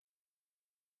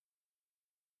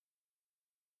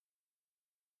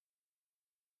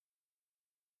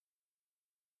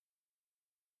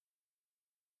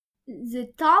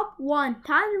The top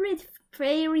 100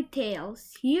 fairy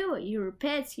tales you, your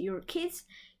pets, your kids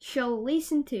shall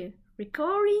listen to.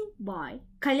 Recording by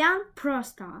Kalyan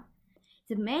Prosta.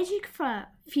 The Magic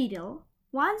Fiddle.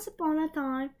 Once upon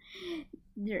a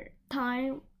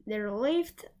there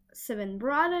lived 7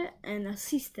 brothers and a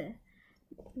sister.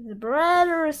 The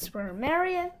brothers were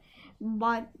married,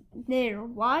 but their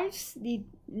wives did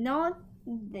not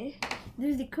do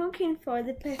the cooking for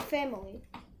the family.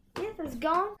 It was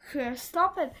gone who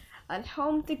stopped at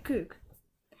home to cook.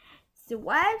 The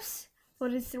wives, for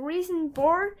this reason,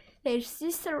 bore their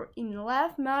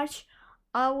sister-in-law much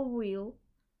ill will,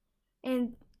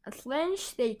 and at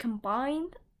lunch they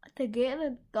combined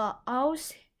together the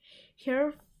house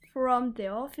here from the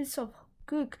office of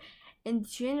cook and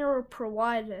general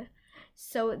provider,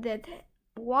 so that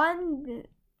one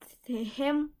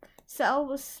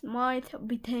himself might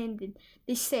be tended.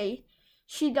 They say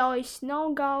she does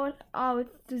not go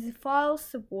out to the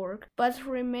fields of work, but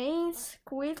remains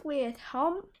quietly at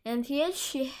home, and yet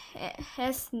she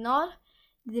has not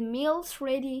the meals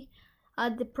ready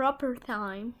at the proper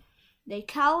time. They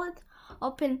call it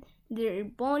open their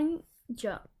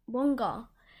bonga,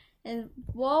 and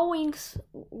blowing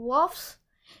wolves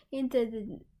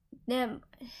into them.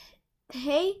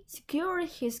 They secure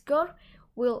his good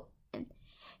will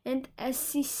and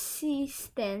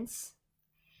assistance.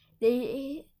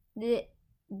 They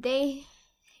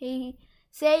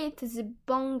say to the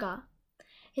bonga,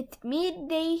 at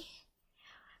midday,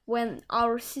 when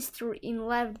our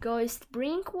sister-in-law goes to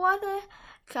bring water,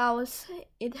 cause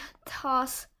it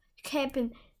thus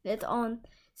happen that on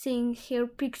seeing her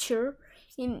picture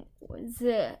in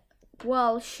the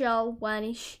well shall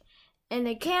vanish and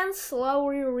again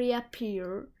slowly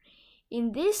reappear.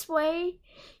 In this way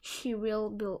she will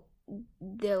be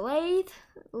delayed,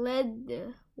 let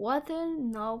the water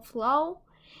now flow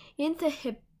into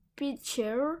her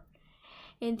pitcher,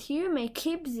 and you may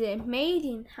keep the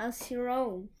maiden as your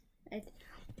own.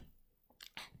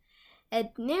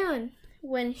 At noon,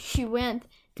 when she went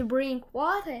to bring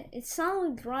water, it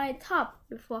suddenly dried up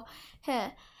before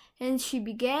her, and she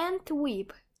began to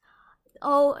weep.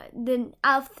 Oh, then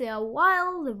after a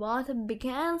while the water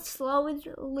began slowly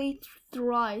to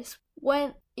rise.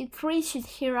 When it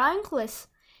reached her ankles,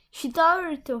 she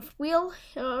tried to fill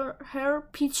her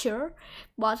pitcher,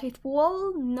 but it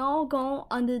would not go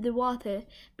under the water.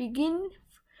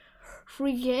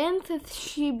 Frightened,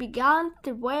 she began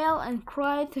to wail and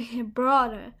cry to her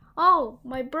brother, "Oh,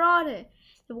 my brother,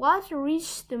 the water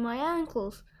reached to my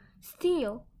ankles.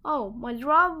 Still, oh, my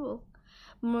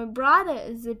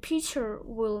brother, the pitcher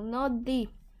will not dip."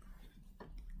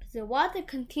 The water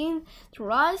continued to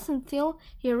rise until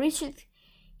he reached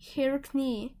her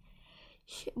knee,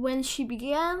 when she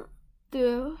began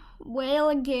to wail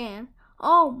again,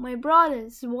 "Oh, my brother,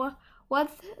 the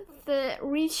water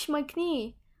reached my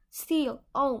knee. Still,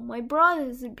 oh, my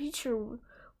brother, the pitcher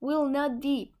will not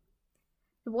dip."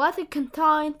 The water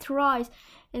continued to rise,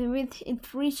 and when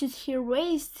it reached her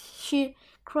waist, she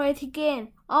cried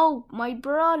again, "Oh, my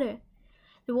brother,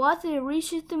 the water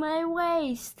reached to my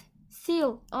waist.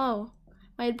 Still, oh,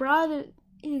 my brother,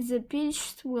 the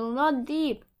pitcher will not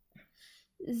dip."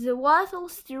 The water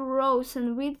still rose,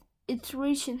 and when it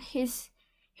reached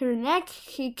her neck,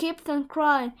 he kept on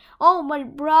crying, "Oh, my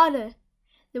brother,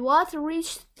 the water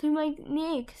reached to my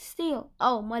neck. Still,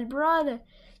 oh, my brother,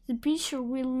 the pitcher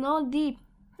will not dip."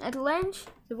 At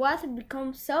length, the water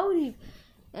became so deep,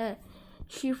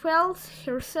 she felt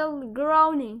herself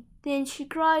groaning. Then she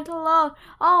cried aloud,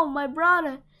 "Oh, my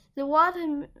brother, the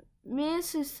water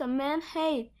misses a man's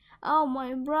head. Oh,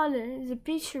 my brother, the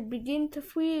pitcher began to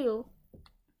fill."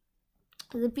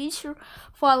 The pitcher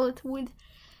followed with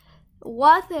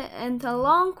water, and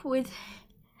along with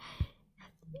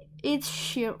it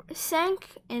she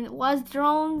sank and was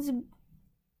drawn the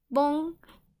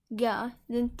bonga,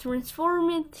 then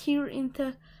transformed her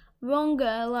into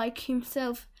bonga like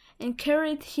himself, and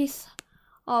carried his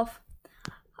off.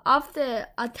 After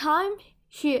a time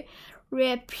she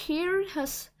reappeared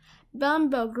as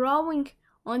bamboo growing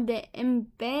on the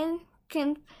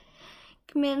embankment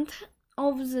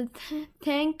of the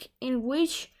tank in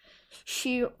which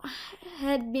she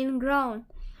had been grown.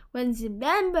 When the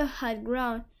bamboo had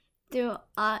grown to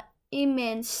an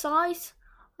immense size,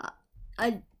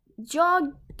 a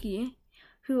jogi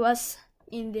who was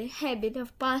in the habit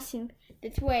of passing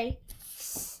that way,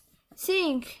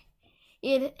 seeing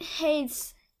it,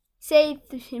 said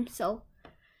to himself,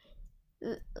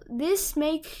 "This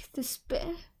makes the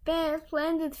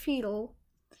splendid fiddle."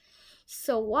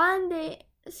 So one day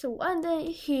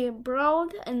he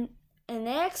brought an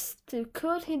axe to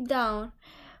cut it down,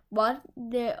 but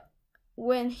the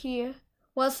when he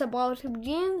was about to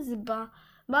begin, the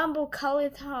bamboo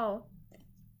called out,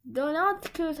 "Do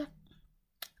not cut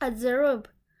at the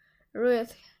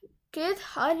root, cut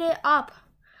high up."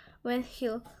 When he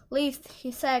lifted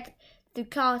his axe to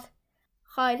cut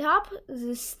high up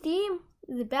the stem,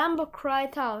 the bamboo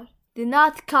cried out, "Do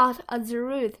not cut at the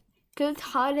root, cut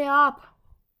high up."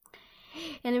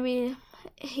 And when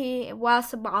he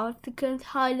was about to cut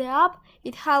high up,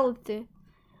 it held to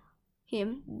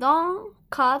him, "Don't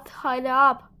cut high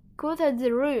up, cut at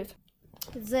the root."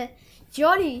 The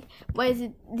Jolly by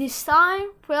this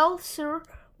time felt sure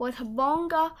what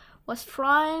Bunga was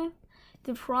trying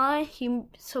to fry him,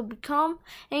 so become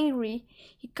angry,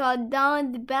 he cut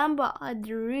down the bamboo at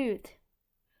the root,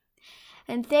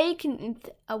 and taking it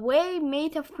away,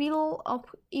 made a fiddle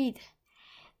of it.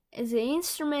 The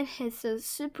instrument has a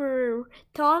superior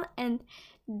tone and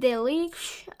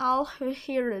delish all who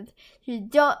hear it.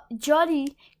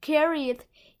 Jolly carried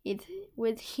it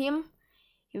with him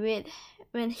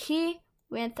when he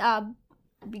went up,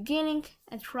 beginning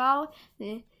and throughout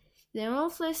the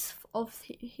influence of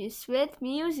his sweet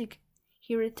music.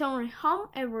 He returned home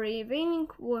every evening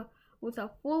with a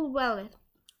full wallet.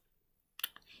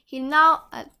 He now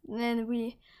and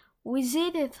we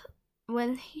visited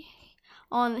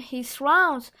on his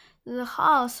rounds the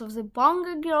house of the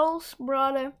Bunga girl's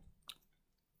brother,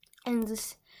 and the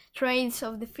strains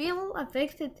of the fiddle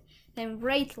affected them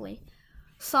greatly.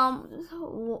 Some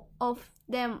of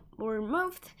them were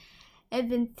moved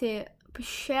even to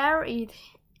share it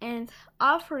and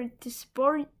offered to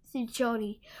support the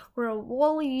Jolly for a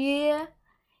whole year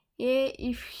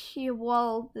if he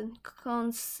wouldn't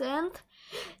consent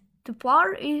to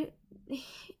part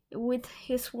with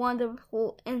his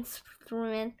wonderful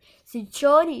instrument. The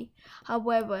Jolly,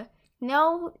 however,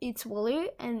 knew its value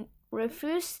and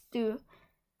refused to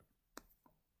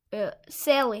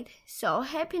sell it. So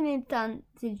happening that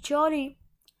the Jolly,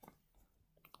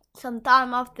 some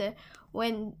time after,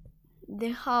 when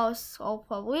the house of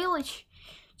a village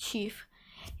chief,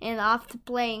 and after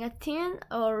playing a tune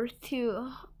or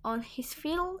two on his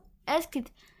fiddle,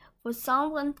 asked for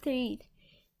someone to eat.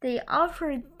 They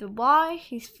offered to buy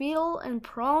his fiddle and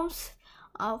promised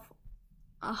a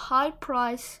high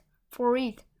price for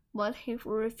it, but he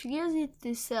refused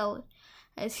to sell it,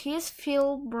 as his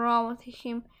fiddle brought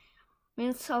him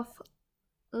means of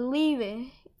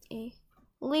livelihood.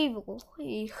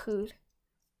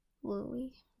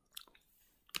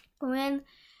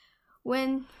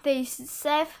 When they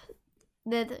said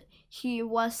that he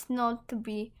was not to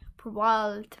be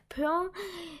provided upon,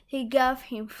 he gave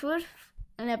him food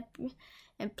and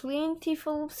a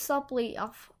plentiful supply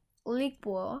of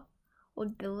liquor.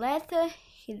 With the latter,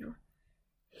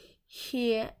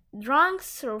 he drank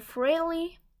so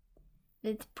freely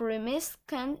that premise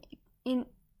can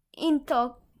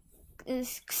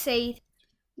intoxicate.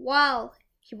 While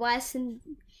he was in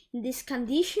this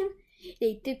condition,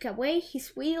 they took away his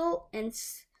fiddle and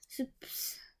substituted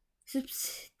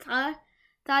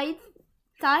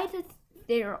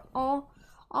their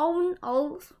own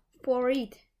oath for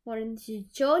it. When the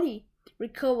Jolly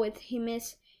recovered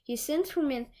his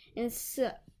instrument and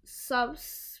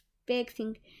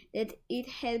suspecting that it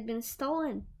had been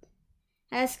stolen,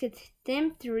 asked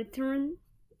them to return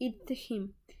it to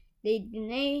him. They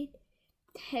denied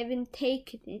having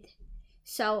taken it,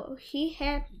 so he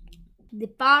had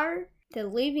departed,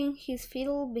 leaving his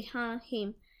fiddle behind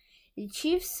him. The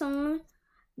chief's son,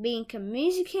 being a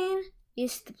musician,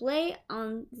 used to play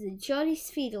on the Jolly's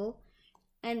fiddle,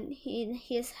 and in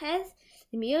his head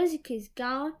the music is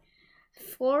gone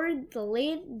for to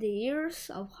lead the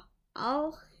ears of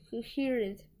all who hear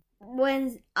it.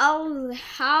 When all the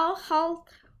household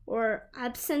were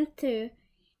absent to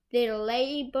their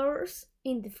labors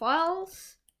in the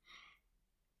fields,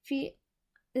 the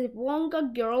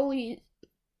Bunga girl used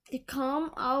to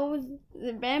come out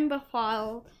the bamboo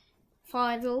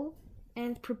fiddle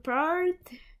and prepared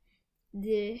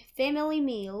the family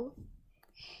meal.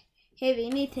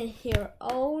 Having eaten her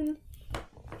own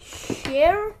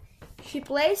share, she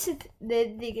placed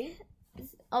the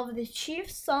of the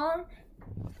chief's son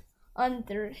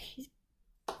under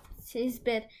his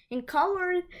bed and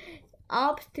covered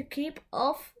up to keep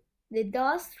off the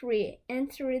dust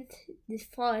re-entered the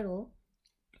fiddle.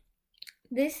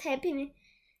 This happened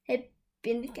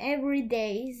every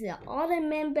day. The other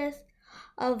members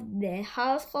of the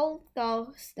household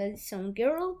thought that some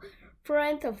girl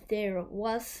friend of theirs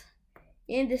was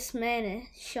in this manner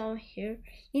shown her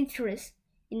interest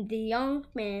in the young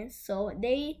man, so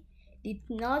they did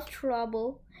not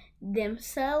trouble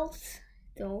themselves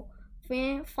to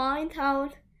find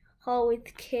out how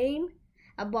it came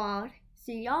about.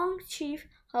 The young chief,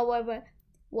 however,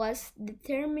 was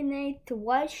determined to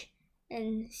watch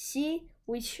and see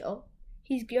which of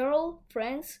his girl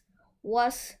friends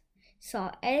was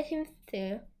so adding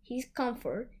to his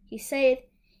comfort. He said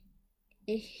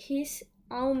in his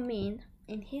own mean,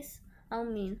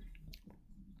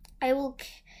 I will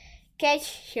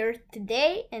catch her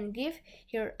today and give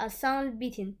her a sound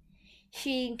beating.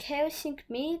 She causing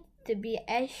me to be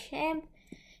ashamed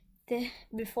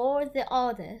before the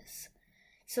others.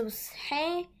 So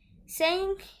saying,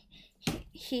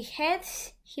 he had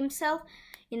himself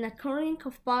in a corner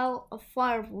of pile of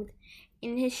firewood.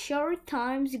 In a short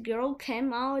time the girl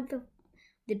came out of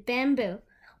the bamboo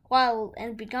pile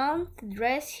and began to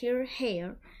dress her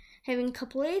hair. Having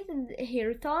completed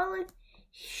her toilet,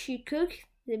 she cooked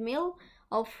the meal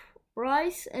of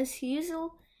rice as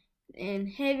usual, and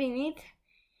having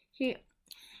it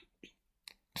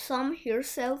some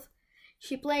herself,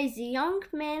 she placed the young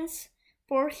man's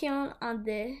portion on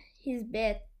his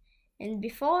bed, and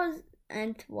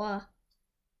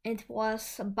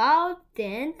was about to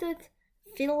enter the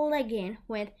field again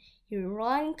when he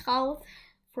ran out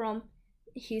from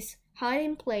his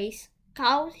hiding place,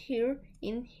 caught her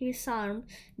in his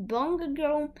arms. The Bongo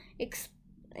girl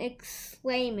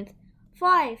exclaimed,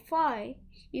 Fie,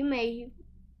 you may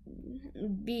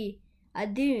be a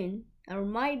doing, or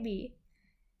might be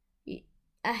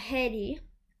a heady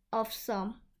of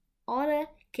some other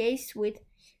case with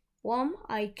whom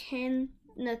I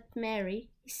cannot marry.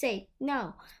 He said,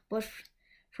 No, but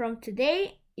from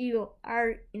today you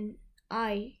are in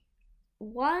I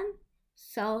one.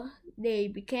 So they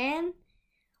began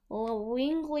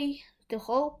lovingly to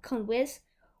hold converse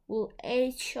with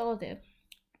each other.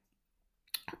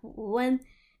 When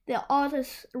the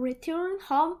others returned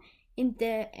home in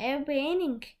the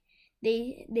evening,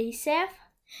 they said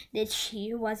that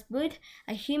she was but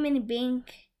a human being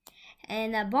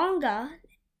and a bonga.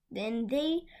 Then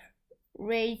they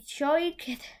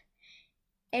rejoiced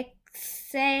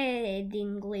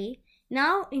exceedingly.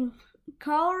 Now, in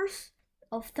course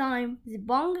of time, the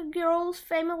bonga girl's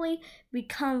family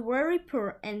became very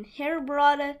poor, and her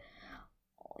brother,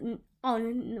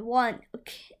 on one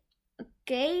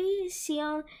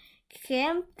occasion,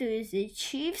 came to the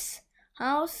chief's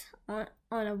house on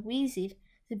a visit.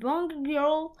 The bonga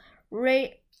girl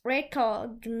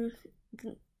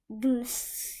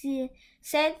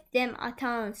set them at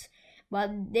once,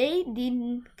 but they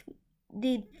did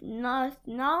not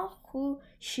know who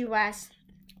she was.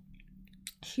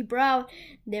 She brought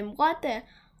them water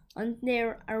on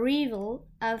their arrival.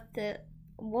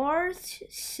 Afterwards,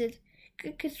 she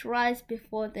cooked rice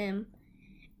before them.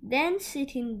 Then,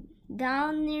 sitting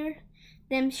down near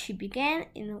them, she began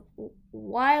in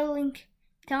wailing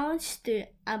tones to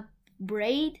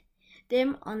upbraid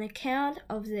them on account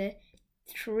of the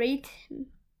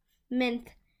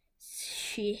treatment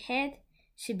she had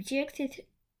subjected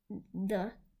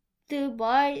to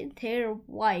by their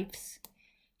wives.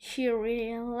 She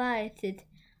related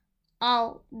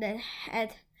all that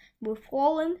had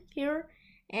befallen her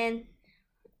and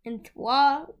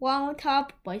wound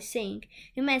up by saying,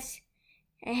 You must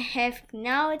have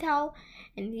known it all,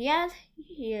 and yet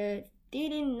you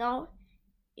didn't know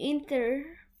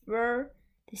interfere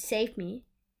to save me.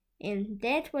 And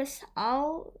that was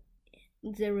all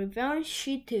the revenge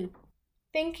she took.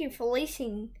 Thank you for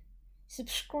listening.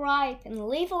 Subscribe and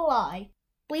leave a like.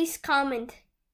 Please comment